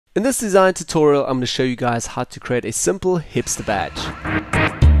In this design tutorial, I'm going to show you guys how to create a simple hipster badge.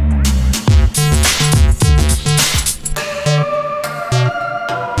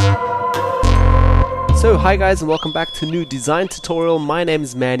 So hi guys and welcome back to a new design tutorial. My name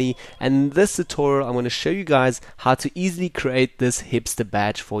is Manny, and in this tutorial I'm going to show you guys how to easily create this hipster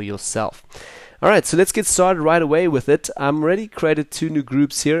badge for yourself. Alright, so let's get started right away with it. I'm already created two new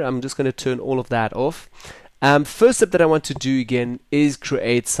groups here. I'm just going to turn all of that off. First step that I want to do again is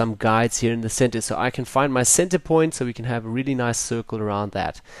create some guides here in the center so I can find my center point so we can have a really nice circle around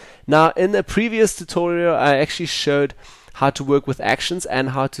that. Now in the previous tutorial I actually showed how to work with actions and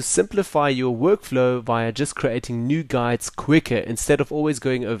how to simplify your workflow via just creating new guides quicker. Instead of always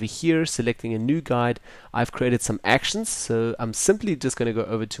going over here selecting a new guide, I've created some actions. So I'm simply just going to go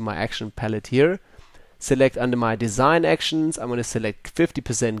over to my action palette here, select under my design actions, I'm going to select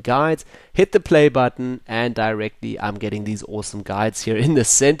 50% guides, hit the play button, and directly I'm getting these awesome guides here in the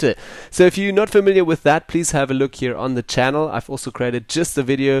center. So if you're not familiar with that, please have a look here on the channel. I've also created just a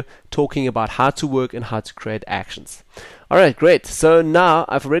video talking about how to work and how to create actions. Alright, great. So now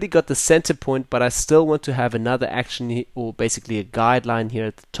I've already got the center point, but I still want to have another action or basically a guideline here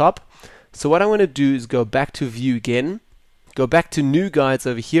at the top. So what I want to do is go back to view again, go back to new guides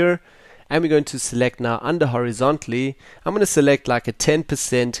over here, and we're going to select now under horizontally, I'm going to select like a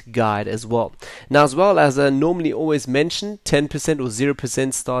 10% guide as well. Now as well as I normally always mention, 10% or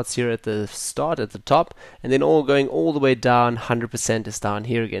 0% starts here at the start at the top, and then going all the way down, 100% is down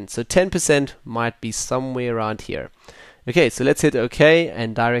here again. So 10% might be somewhere around here. Okay, so let's hit OK,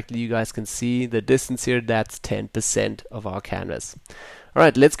 and directly you guys can see the distance here, that's 10% of our canvas.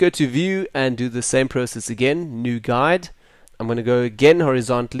 Alright, let's go to view and do the same process again, new guide. I'm going to go again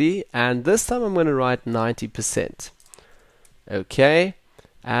horizontally, and this time I'm going to write 90%. Okay,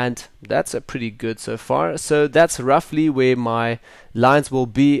 and that's a pretty good so far. So that's roughly where my lines will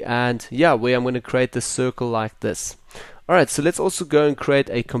be, and yeah, where I'm going to create the circle like this. Alright, so let's also go and create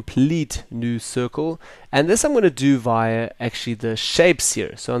a complete new circle, and this I'm going to do via actually the shapes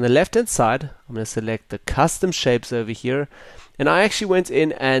here. So on the left hand side I'm going to select the custom shapes over here, and I actually went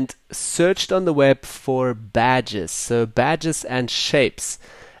in and searched on the web for badges, so badges and shapes.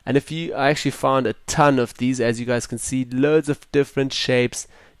 And I actually found a ton of these, as you guys can see, loads of different shapes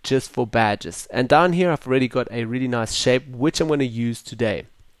just for badges. And down here I've already got a really nice shape which I'm going to use today.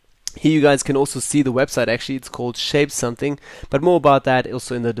 Here you guys can also see the website, actually it's called shape something, but more about that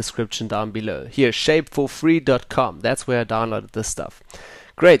also in the description down below. Here, shapeforfree.com, that's where I downloaded this stuff.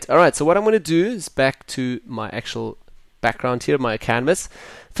 Great, alright, so what I'm going to do is back to my actual background here, my canvas.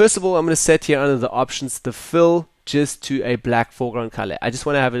 First of all, I'm going to set here under the options the fill just to a black foreground color. I just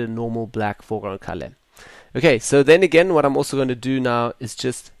want to have it a normal black foreground color. Okay, so then again what I'm also going to do now is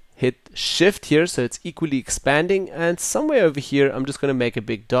just hit shift here so it's equally expanding, and somewhere over here I'm just going to make a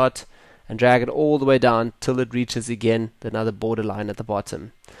big dot and drag it all the way down till it reaches again another borderline at the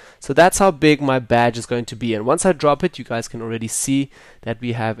bottom. So that's how big my badge is going to be, and once I drop it you guys can already see that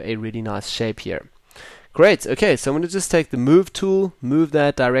we have a really nice shape here. Great, okay, so I'm going to just take the move tool, move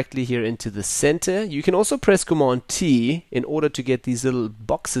that directly here into the center. You can also press Command T in order to get these little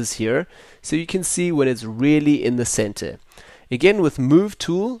boxes here so you can see when it's really in the center. Again, with move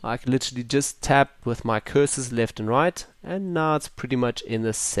tool I can literally just tap with my cursors left and right, and now it's pretty much in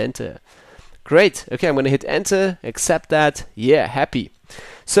the center. Great, okay, I'm going to hit enter, accept that, yeah, happy.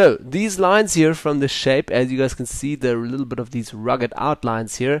 So these lines here from the shape, as you guys can see, there are a little bit of these rugged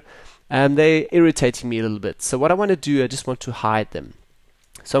outlines here, and they're irritating me a little bit. So what I want to do, I just want to hide them.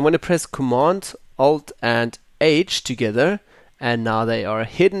 So I'm going to press Command, Alt and H together, and now they are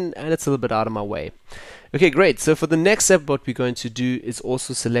hidden and it's a little bit out of my way. Okay, great. So for the next step what we're going to do is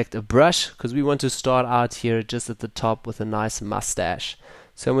also select a brush, because we want to start out here just at the top with a nice mustache.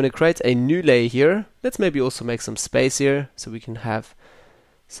 So I'm going to create a new layer here. Let's maybe also make some space here so we can have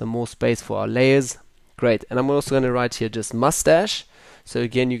some more space for our layers. Great, and I'm also going to write here just mustache. So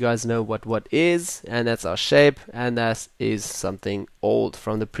again, you guys know what is, and that's our shape, and that is something old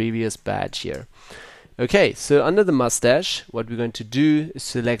from the previous badge here. Okay, so under the mustache, what we're going to do is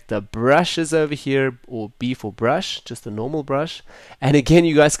select the brushes over here, or B for brush, just a normal brush. And again,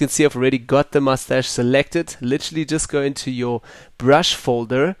 you guys can see I've already got the mustache selected. Literally just go into your brush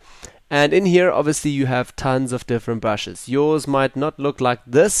folder, and in here obviously you have tons of different brushes. Yours might not look like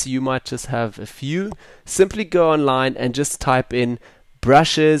this, you might just have a few. Simply go online and just type in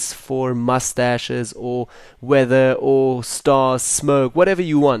brushes for mustaches or weather or stars, smoke, whatever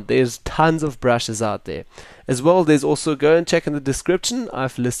you want. There's tons of brushes out there. As well, there's also, go and check in the description,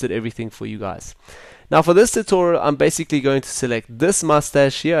 I've listed everything for you guys. Now for this tutorial I'm basically going to select this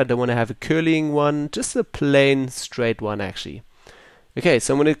mustache here. I don't want to have a curling one, just a plain straight one actually. Okay,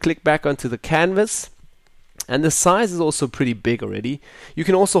 so I'm going to click back onto the canvas, and the size is also pretty big already. You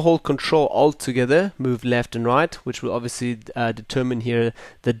can also hold Control Alt together, move left and right, which will obviously determine here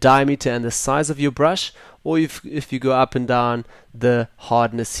the diameter and the size of your brush, or if you go up and down the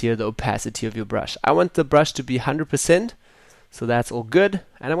hardness here, the opacity of your brush. I want the brush to be 100%, so that's all good,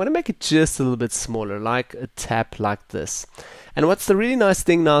 and I'm going to make it just a little bit smaller, like a tap like this. And what's the really nice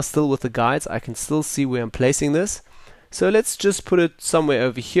thing now still with the guides, I can still see where I'm placing this. So let's just put it somewhere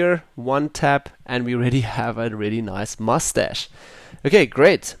over here, one tap, and we already have a really nice mustache. Okay,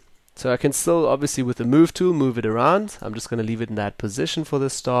 great. So I can still, obviously with the move tool, move it around. I'm just going to leave it in that position for the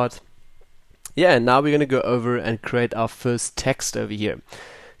start. Yeah, and now we're going to go over and create our first text over here.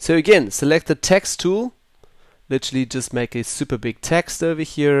 So again, select the text tool, literally just make a super big text over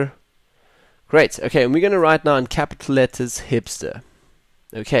here. Great, okay, and we're going to write now in capital letters Hipster.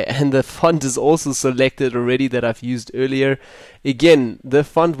 Okay, and the font is also selected already that I've used earlier. Again, the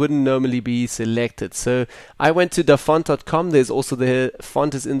font wouldn't normally be selected. So I went to dafont.com. There's also the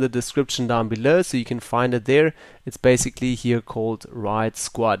font is in the description down below, so you can find it there. It's basically here called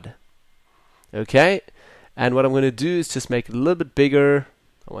RiotSquad. Okay, and what I'm going to do is just make it a little bit bigger.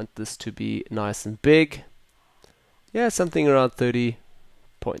 I want this to be nice and big. Yeah, something around 30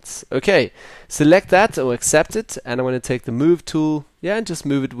 points. Okay, select that or accept it, and I'm going to take the move tool, yeah, and just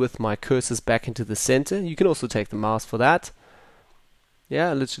move it with my cursors back into the center. You can also take the mouse for that.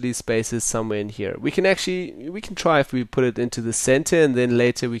 Yeah, literally spaces somewhere in here. We can try if we put it into the center, and then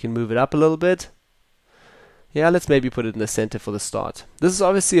later we can move it up a little bit. Yeah, let's maybe put it in the center for the start. This is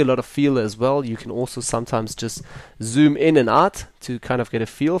obviously a lot of feel as well. You can also sometimes just zoom in and out to kind of get a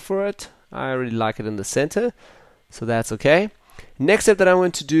feel for it. I really like it in the center, so that's okay. Next step that I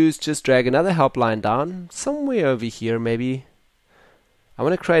want to do is just drag another help line down, somewhere over here maybe. I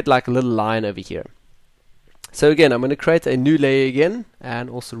want to create like a little line over here. So again, I'm going to create a new layer again, and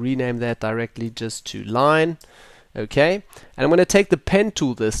also rename that directly just to line. Okay, and I'm going to take the pen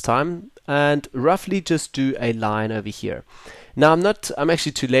tool this time, and roughly just do a line over here. Now I'm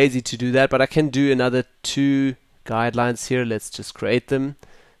actually too lazy to do that, but I can do another 2 guidelines here. Let's just create them.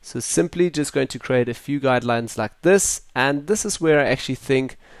 So simply just going to create a few guidelines like this, and this is where I actually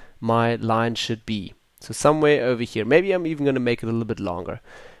think my line should be. So somewhere over here. Maybe I'm even going to make it a little bit longer.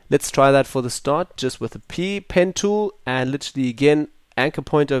 Let's try that for the start, just with the pen tool, and literally again anchor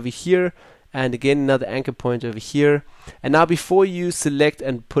point over here, and again another anchor point over here. And now before you select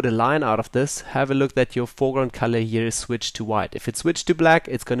and put a line out of this, have a look that your foreground color here is switched to white. If it's switched to black,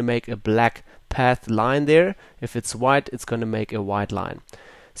 it's going to make a black path line there. If it's white, it's going to make a white line.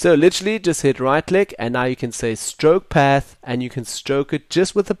 So literally just hit right click, and now you can say stroke path, and you can stroke it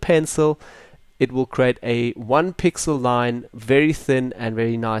just with a pencil. It will create a 1 pixel line, very thin and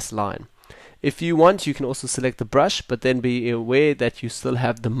very nice line. If you want, you can also select the brush, but then be aware that you still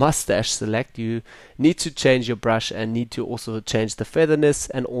have the mustache select. You need to change your brush and need to also change the featherness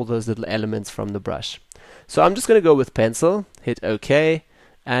and all those little elements from the brush. So I'm just going to go with pencil, hit OK,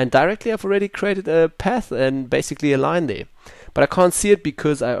 and directly I've already created a path and basically a line there. But I can't see it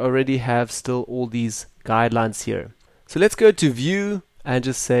because I already have still all these guidelines here. So let's go to view and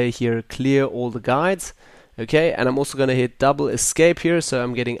just say here clear all the guides. Okay, and I'm also going to hit double escape here, so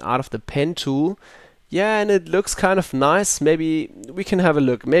I'm getting out of the pen tool. Yeah, and it looks kind of nice. Maybe we can have a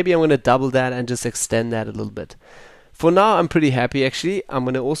look. Maybe I'm going to double that and just extend that a little bit. For now I'm pretty happy actually. I'm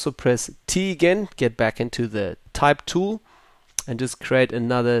going to also press T again, get back into the type tool, and just create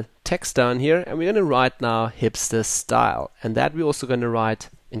another text down here, and we're going to write now hipster style, and that we're also going to write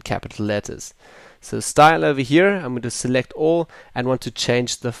in capital letters. So style over here, I'm going to select all and want to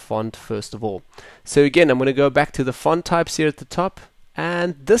change the font first of all. So again, I'm going to go back to the font types here at the top,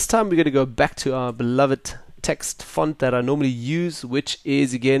 and this time we're going to go back to our beloved text font that I normally use, which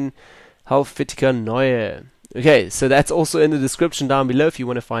is again Helvetica Neue. Okay, so that's also in the description down below if you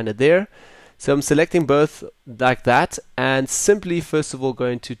want to find it there. So I'm selecting both like that, and simply first of all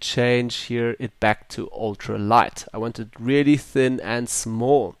going to change here it back to ultra light. I want it really thin and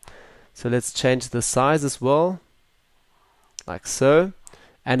small. So let's change the size as well, like so.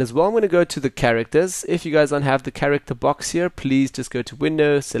 And as well, I'm going to go to the characters. If you guys don't have the character box here, please just go to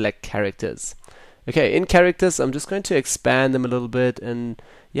Window, select Characters. Okay, in Characters, I'm just going to expand them a little bit and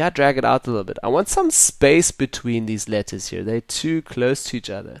yeah, drag it out a little bit. I want some space between these letters here. They're too close to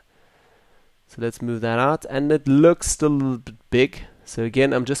each other. So let's move that out, and it looks still a little bit big. So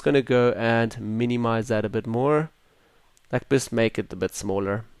again, I'm just going to go and minimize that a bit more. Like just make it a bit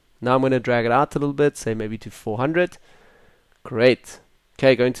smaller. Now I'm going to drag it out a little bit, say maybe to 400. Great.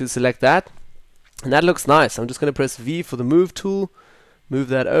 Okay, going to select that, and that looks nice. I'm just going to press V for the move tool, move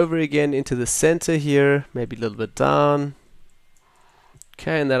that over again into the center here, maybe a little bit down.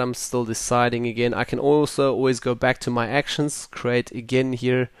 Okay, and then I'm still deciding again. I can also always go back to my actions, create again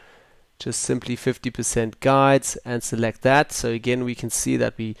here, just simply 50% guides and select that. So again, we can see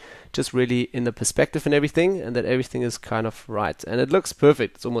that we just really in the perspective and everything, and that everything is kind of right. And it looks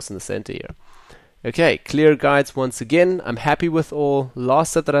perfect. It's almost in the center here. Okay, clear guides once again. I'm happy with all.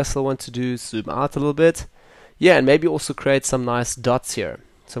 Last step that I still want to do, zoom out a little bit. Yeah, and maybe also create some nice dots here.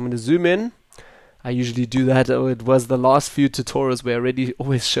 So I'm going to zoom in. I usually do that. Oh, it was the last few tutorials where I already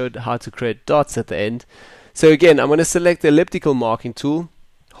always showed how to create dots at the end. So again, I'm going to select the elliptical marking tool.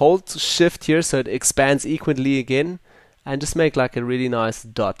 Hold shift here so it expands equally again. And just make like a really nice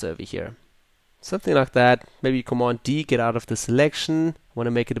dot over here. Something like that. Maybe Command D, get out of the selection. I want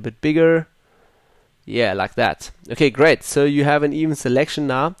to make it a bit bigger. Yeah, like that. Okay, great. So you have an even selection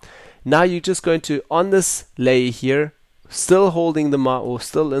now. Now you're just going to, on this layer here, still holding the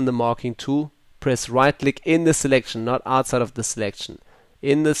still in the marking tool, press right click in the selection, not outside of the selection.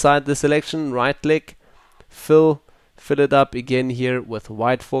 Inside the selection, right click, fill it up again here with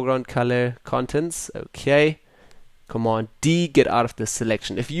white foreground color contents. Okay. Command D, get out of the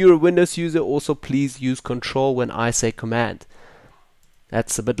selection. If you're a Windows user, also please use Control when I say Command.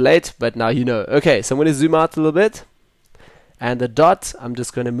 That's a bit late, but now you know. Okay, so I'm going to zoom out a little bit. And the dot, I'm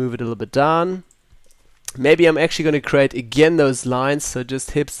just going to move it a little bit down. Maybe I'm actually going to create again those lines. So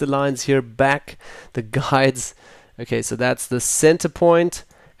just hipster lines here, back, the guides. Okay, so that's the center point.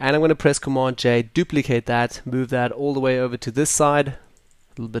 And I'm going to press Command J, duplicate that, move that all the way over to this side. A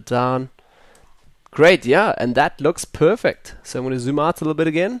little bit down. Great, yeah, and that looks perfect. So I'm going to zoom out a little bit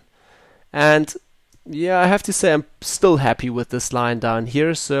again. And yeah, I have to say I'm still happy with this line down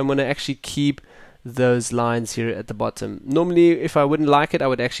here, so I'm going to actually keep those lines here at the bottom. Normally, if I wouldn't like it, I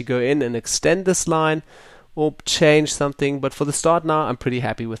would actually go in and extend this line or change something, but for the start now, I'm pretty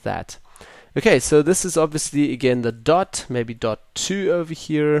happy with that. Okay, so this is obviously, again, the dot, maybe dot 2 over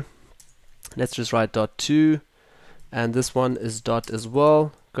here. Let's just write dot 2, and this one is dot as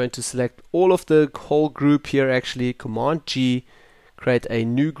well. Going to select all of the whole group here, actually, Command G, create a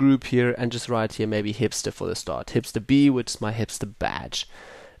new group here and just write here maybe hipster for the start. Hipster B, which is my hipster badge.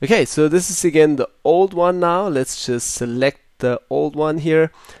 Okay, so this is again the old one now. Let's just select the old one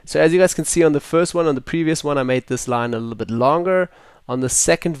here. So as you guys can see on the first one, on the previous one, I made this line a little bit longer. On the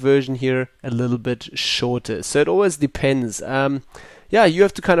second version here, a little bit shorter. So it always depends. Yeah, you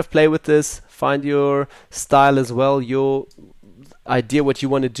have to kind of play with this, find your style as well, your idea what you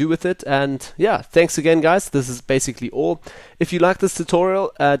want to do with it. And yeah, thanks again guys, this is basically all. If you like this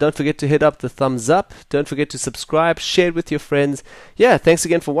tutorial, don't forget to hit up the thumbs up, don't forget to subscribe, share it with your friends. Yeah, thanks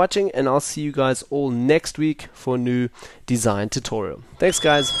again for watching, and I'll see you guys all next week for a new design tutorial. Thanks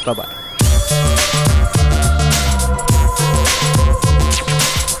guys, bye bye.